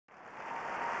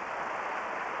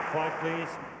Point, please.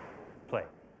 Play.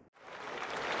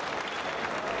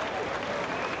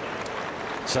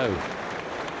 So,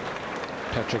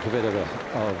 Petra Kvitova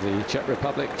of the Czech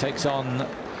Republic takes on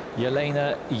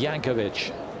Jelena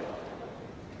Jankovic.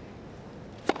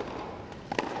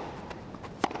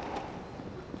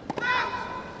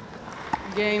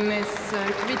 Game is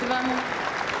Kvitova.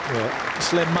 Yeah,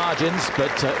 slim margins,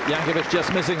 but Jankovic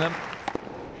just missing them.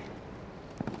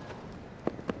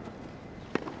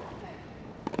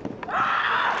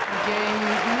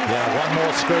 Yeah, one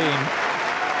more screen.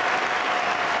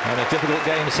 And a difficult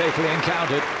game safely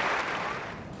encountered.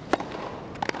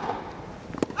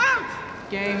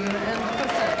 Game and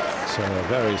first set. So a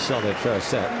very solid first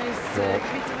set for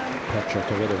Petra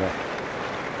Kvitova.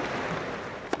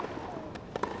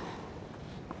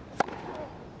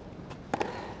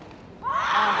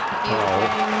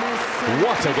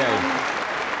 What a game.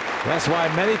 That's why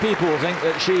many people think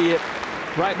that she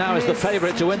right now is the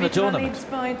favourite to win the tournament. Leads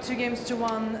by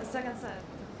 2-1, second set.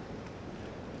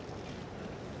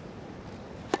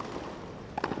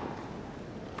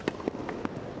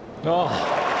 Oh,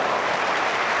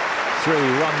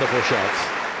 three wonderful shots.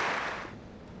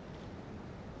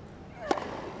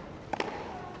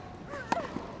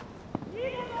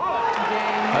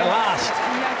 At last,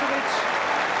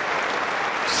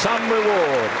 some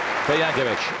reward for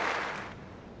Jankovic.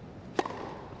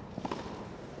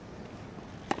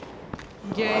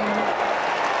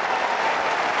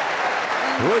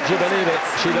 Would you believe it?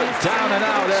 She looked down and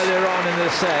out earlier on in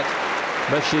this set,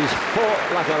 but she's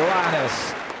fought like a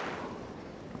lioness.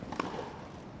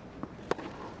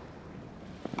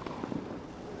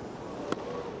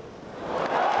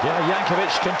 Yeah,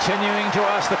 Jankovic continuing to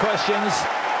ask the questions.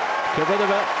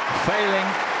 Kvitova failing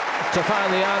to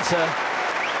find the answer.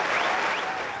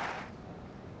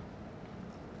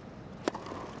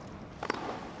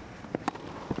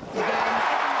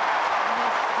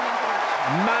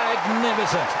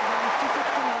 Magnificent.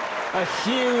 A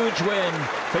huge win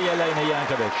for Jelena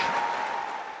Jankovic.